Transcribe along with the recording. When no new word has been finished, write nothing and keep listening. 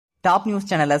Top news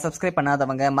சேனலை subscribe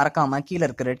பண்ணாதவங்க மறக்காம கீழே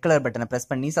இருக்க ரெட் கலர் பட்டனை பிரஸ்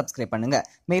பண்ணி சப்ஸ்கிரைப் பண்ணுங்க.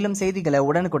 மேலும் செய்திகளை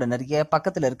உடனுக்குடன் அறிய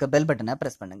பக்கத்தில் இருக்க பெல் பட்டனை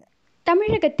பிரஸ் பண்ணுங்க.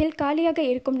 தமிழகத்தில் காலியாக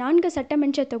இருக்கும் 4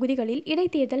 சட்டமன்ற தொகுதிகளில்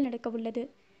இடைத்தேர்தல் நடக்கவுள்ளது.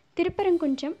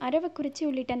 திருப்பரங்குன்றம், அரவக்குறிச்சி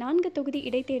உள்ளிட்ட 4 தொகுதி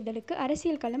இடைத்தேர்தலுக்கு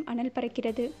அரசியல் களம் அனல்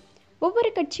பறக்கிறது.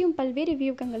 ஒவ்வொரு கட்சியும் பல்வேறு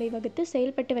வியூகங்களை வகுத்து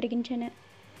செயல்பட்டு வருகின்றன.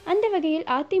 அந்த வகையில்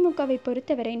அதிமுகவை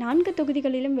பொறுத்தவரை 4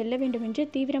 தொகுதிகளிலும் வெல்ல வேண்டும் என்று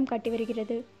தீவிரம் காட்டி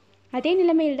வருகிறது. அதே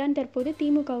நிலைமையில்தான் தற்போது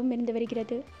திமுகவும் இருந்து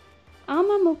வருகிறது.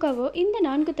 அமமுகவோ இந்த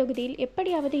 4 தொகுதியில்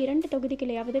எப்படியாவது 2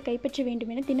 தொகுதிகளையாவது கைப்பற்ற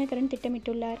வேண்டும் என தினகரன்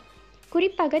திட்டமிட்டுள்ளார்.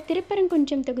 குறிப்பாக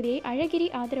திருப்பரங்குன்றம் தொகுதியை அழகிரி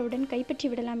ஆதரவுடன் கைப்பற்றி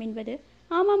விடலாம் என்பது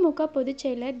அமமுக பொதுச்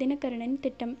செயலர் தினகரனின்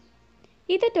திட்டம்.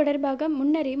 இது தொடர்பாக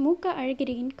முன்னரே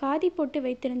அழகிரியின் காதி போட்டு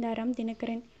வைத்திருந்தாராம்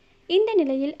தினகரன். இந்த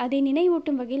நிலையில் அதை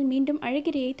நினைவூட்டும் வகையில் மீண்டும்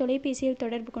அழகிரியை தொலைபேசியில்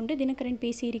தொடர்பு கொண்டு தினகரன்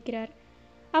பேசியிருக்கிறார்.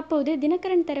 அப்போது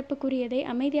தினகரன் தரப்பு கூறியதை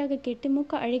அமைதியாக கேட்டு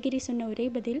அழகிரி சொன்ன ஒரே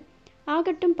பதில்,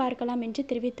 ஆகட்டும் பார்க்கலாம் என்று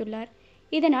தெரிவித்துள்ளார்.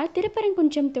 இதனால்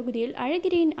திருப்பரங்குன்றம் தொகுதியில்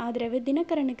அழகிரியின் ஆதரவு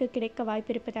தினகரனுக்கு கிடைக்க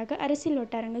வாய்ப்பிருப்பதாக அரசியல்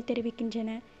வட்டாரங்கள் தெரிவிக்கின்றன.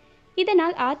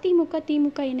 இதனால் அதிமுக,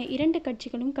 திமுக என 2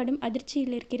 கட்சிகளும் கடும்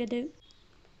அதிர்ச்சியில் இருக்கிறது.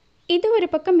 இது ஒரு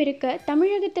பக்கம் இருக்க,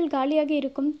 தமிழகத்தில் காலியாக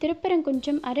இருக்கும்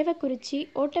திருப்பரங்குன்றம், அரவக்குறிச்சி,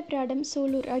 ஓட்டப்பிராடம்,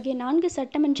 சூலூர் ஆகிய 4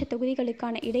 சட்டமன்ற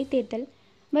தொகுதிகளுக்கான இடைத்தேர்தல்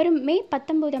வரும் மே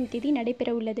 19ஆம் தேதி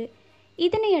நடைபெற உள்ளது.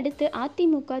 இதனை அடுத்து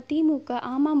அதிமுக, திமுக,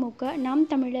 அமமுக, நாம்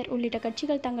தமிழர் உள்ளிட்ட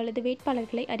கட்சிகள் தங்களது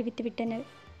வேட்பாளர்களை அறிவித்துவிட்டனர்.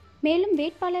 மேலும்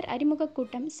வேட்பாளர் அறிமுக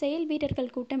கூட்டம், செயல்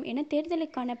வீரர்கள் கூட்டம் என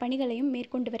தேர்தலுக்கான பணிகளையும்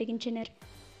மேற்கொண்டு வருகின்றனர்.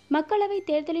 மக்களவை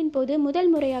தேர்தலின் போது முதல்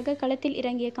முறையாக களத்தில்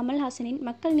இறங்கிய கமல்ஹாசனின்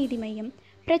மக்கள் நீதி மய்யம்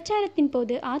பிரச்சாரத்தின்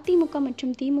போது அதிமுக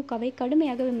மற்றும் திமுகவை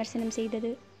கடுமையாக விமர்சனம்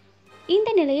செய்தது. இந்த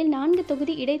நிலையில் 4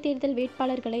 தொகுதி இடைத்தேர்தல்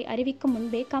வேட்பாளர்களை அறிவிக்கும்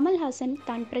முன்பே கமல்ஹாசன்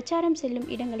தான் பிரச்சாரம் செல்லும்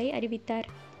இடங்களை அறிவித்தார்.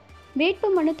 வேட்பு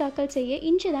மனு தாக்கல் செய்ய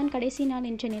இன்றுதான் கடைசி நாள்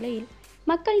என்ற நிலையில்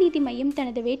மக்கள் நீதி மய்யம்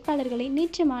தனது வேட்பாளர்களை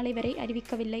நேற்று மாலை வரை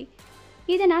அறிவிக்கவில்லை.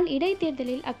 இதனால்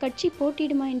இடைத்தேர்தலில் அக்கட்சி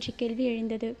போட்டியிடுமா என்ற கேள்வி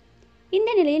எழுந்தது. இந்த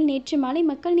நிலையில் நேற்று மாலை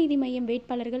மக்கள் நீதி மய்யம்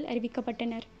வேட்பாளர்கள்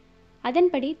அறிவிக்கப்பட்டனர்.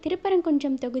 அதன்படி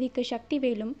திருப்பரங்குன்றம் தொகுதிக்கு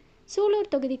சக்திவேலும்,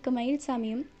 சூலூர் தொகுதிக்கு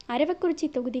மயில்சாமியும், அரவக்குறிச்சி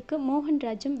தொகுதிக்கு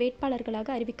மோகன்ராஜும் வேட்பாளர்களாக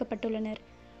அறிவிக்கப்பட்டுள்ளனர்.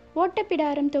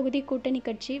 ஓட்டப்பிடாரம் தொகுதி கூட்டணி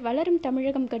கட்சி வளரும்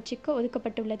தமிழகம் கட்சிக்கு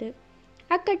ஒதுக்கப்பட்டுள்ளது.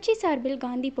 அக்கட்சி சார்பில்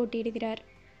காந்தி போட்டியிடுகிறார்.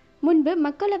 முன்பு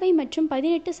மக்களவை மற்றும்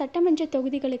 18 சட்டமன்ற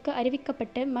தொகுதிகளுக்கு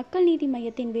அறிவிக்கப்பட்ட மக்கள் நீதி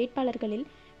மய்யத்தின் வேட்பாளர்களில்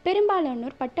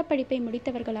பெரும்பாலானோர் பட்டப்படிப்பை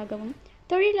முடித்தவர்களாகவும்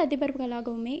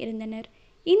தொழிலதிபர்களாகவுமே இருந்தனர்.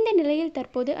 இந்த நிலையில்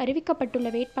தற்போது அறிவிக்கப்பட்டுள்ள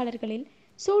வேட்பாளர்களில்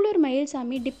சூலூர்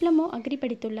மயில்சாமி டிப்ளமோ அக்ரி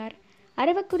படித்துள்ளார்.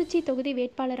 அரவக்குறிச்சி தொகுதி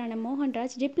வேட்பாளரான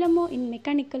Mohanraj diploma in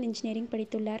mechanical engineering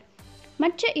படித்துள்ளார்.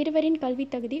 மற்ற இருவரின் கல்வி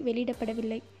தகுதி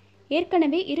வெளியிடப்படவில்லை.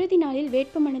 ஏற்கனவே இறுதி நாளில்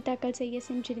வேட்புமனு தாக்கல் செய்ய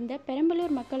சென்றிருந்த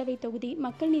பெரம்பலூர் மக்களவை தொகுதி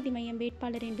மக்கள் நீதி மய்யம்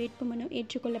வேட்பாளரின் வேட்புமனு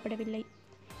ஏற்றுக்கொள்ளப்படவில்லை.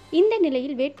 இந்த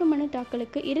நிலையில் வேட்புமனு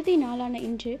தாக்கலுக்கு இறுதி நாளான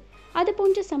இன்று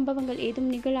அதுபோன்ற சம்பவங்கள்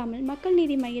ஏதும் நிகழாமல் மக்கள்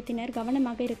நீதி மய்யத்தினர்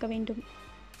கவனமாக இருக்க வேண்டும்.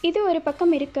 இது ஒரு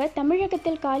பக்கம் இருக்க,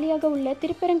 தமிழகத்தில் காலியாக உள்ள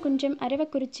திருப்பரங்குன்றம்,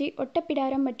 அரவக்குறிச்சி,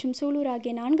 ஒட்டப்பிடாரம் மற்றும் சூலூர்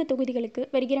ஆகிய 4 தொகுதிகளுக்கு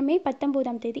வருகிற மே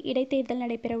 19ஆம் தேதி இடைத்தேர்தல்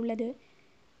நடைபெற உள்ளது.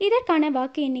 இதற்கான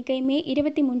வாக்கு எண்ணிக்கை மே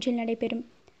 23இல் நடைபெறும்.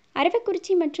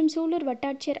 அரவக்குறிச்சி மற்றும் சூலூர்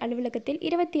வட்டாட்சியர் அலுவலகத்தில்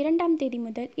 22ஆம் தேதி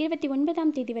முதல்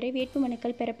 29ஆம் தேதி வரை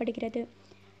வேட்புமனுக்கள் பெறப்படுகிறது.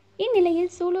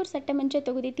 இந்நிலையில் சூலூர் சட்டமன்ற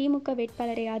தொகுதி திமுக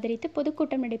வேட்பாளரை ஆதரித்து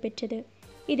பொதுக்கூட்டம் நடைபெற்றது.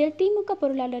 இதில் திமுக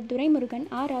பொருளாளர் துரைமுருகன்,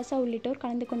 ராசா உள்ளிட்டோர்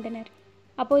கலந்து கொண்டனர்.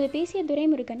 அப்போது பேசிய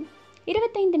துரைமுருகன்,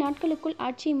 25 நாட்களுக்குள்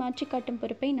ஆட்சியை மாற்றி காட்டும்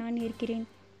பொறுப்பை நான் ஏற்கிறேன்.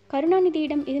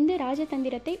 கருணாநிதியிடம் இருந்து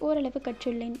ராஜதந்திரத்தை ஓரளவு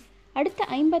கற்றுள்ளேன். அடுத்த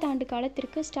 50 ஆண்டு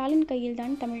காலத்திற்கு ஸ்டாலின்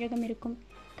கையில்தான் தமிழகம் இருக்கும்.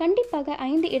 கண்டிப்பாக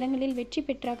 5 இடங்களில் வெற்றி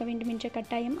பெற்றாக வேண்டும் என்ற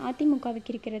கட்டாயம்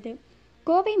அதிமுகவுக்கு இருக்கிறது.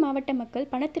 கோவை மாவட்ட மக்கள்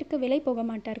பணத்திற்கு விலை போக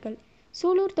மாட்டார்கள்.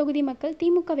 சூலூர் தொகுதி மக்கள்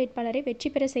திமுக வேட்பாளரை வெற்றி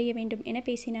பெற செய்ய வேண்டும் என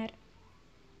பேசினார்.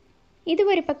 இது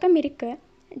ஒரு பக்கம் இருக்க,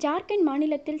 ஜார்க்கண்ட்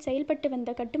மாநிலத்தில் செயல்பட்டு வந்த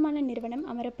கட்டுமான நிறுவனம்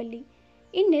அமரப்பள்ளி.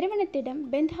 இந்நிறுவனத்திடம்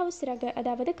பெந்த் ஹவுஸ் ரக,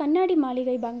 அதாவது கண்ணாடி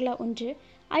மாளிகை பங்களா ஒன்று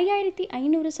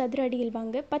 5500 சதுர அடியில்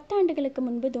வாங்க 10 ஆண்டுகளுக்கு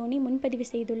முன்பு தோனி முன்பதிவு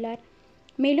செய்துள்ளார்.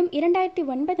 மேலும்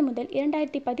 2009 முதல்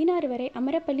 2016 வரை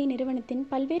அமரப்பள்ளி நிறுவனத்தின்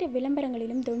பல்வேறு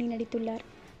விளம்பரங்களிலும் தோனி நடித்துள்ளார்.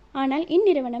 ஆனால்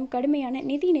இந்நிறுவனம் கடுமையான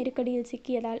நிதி நெருக்கடியில்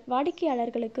சிக்கியதால்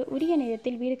வாடிக்கையாளர்களுக்கு உரிய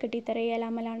நேரத்தில் வீடு கட்டித்தர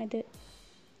இயலாமலானது.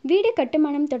 வீடு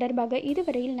கட்டுமானம் தொடர்பாக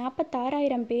இதுவரையில்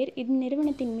 46,000 பேர்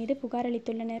இந்நிறுவனத்தின் மீது புகார்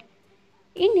அளித்துள்ளனர்.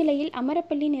 இந்நிலையில்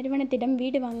அமரப்பள்ளி நிறுவனத்திடம்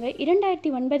வீடு வாங்க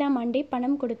 2009ஆம் ஆண்டே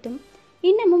பணம் கொடுத்தும்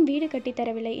இன்னமும் வீடு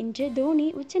கட்டித்தரவில்லை என்று தோனி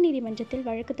உச்சநீதிமன்றத்தில்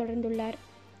வழக்கு தொடர்ந்துள்ளார்.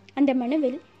 அந்த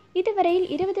மனுவில், இதுவரையில்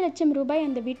 20 லட்சம் ரூபாய்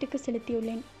அந்த வீட்டுக்கு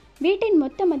செலுத்தியுள்ளேன். வீட்டின்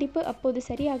மொத்த மதிப்பு அப்போது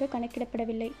சரியாக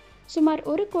கணக்கிடப்படவில்லை. சுமார்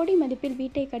 1 கோடி மதிப்பில்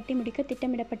வீட்டை கட்டி முடிக்க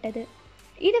திட்டமிடப்பட்டது.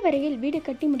 இதுவரையில் வீடு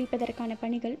கட்டி முடிப்பதற்கான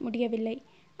பணிகள் முடியவில்லை.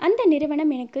 அந்த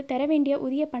நிறுவனம் எனக்கு தர வேண்டிய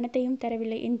உரிய பணத்தையும்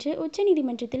தரவில்லை என்று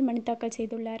உச்சநீதிமன்றத்தில் மனு தாக்கல்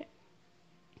செய்துள்ளார்.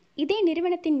 இதே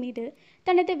நிறுவனத்தின் மீது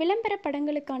தனது விளம்பர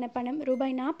படங்களுக்கான பணம்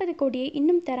ரூபாய் 40 கோடியை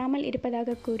இன்னும் தராமல்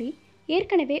இருப்பதாக கூறி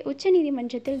ஏற்கனவே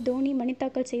உச்சநீதிமன்றத்தில் தோனி மனு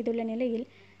தாக்கல் செய்துள்ள நிலையில்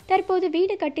தற்போது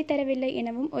வீடு கட்டித்தரவில்லை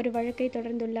எனவும் ஒரு வழக்கை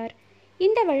தொடர்ந்துள்ளார்.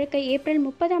 இந்த வழக்கை ஏப்ரல்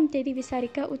 30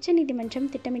 விசாரிக்க உச்சநீதிமன்றம்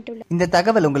திட்டமிட்டுள்ளது. இந்த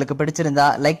தகவல் உங்களுக்கு பிடிச்சிருந்தா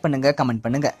லைக் பண்ணுங்க, கமெண்ட்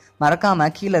பண்ணுங்க. மறக்காம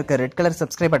கீழே இருக்க ரெட் கலர்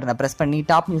சப்ஸ்கிரைப் பட்டனை பிரஸ் பண்ணி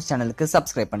டாப் நியூஸ் சேனலுக்கு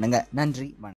சப்ஸ்கிரைப் பண்ணுங்க. நன்றி.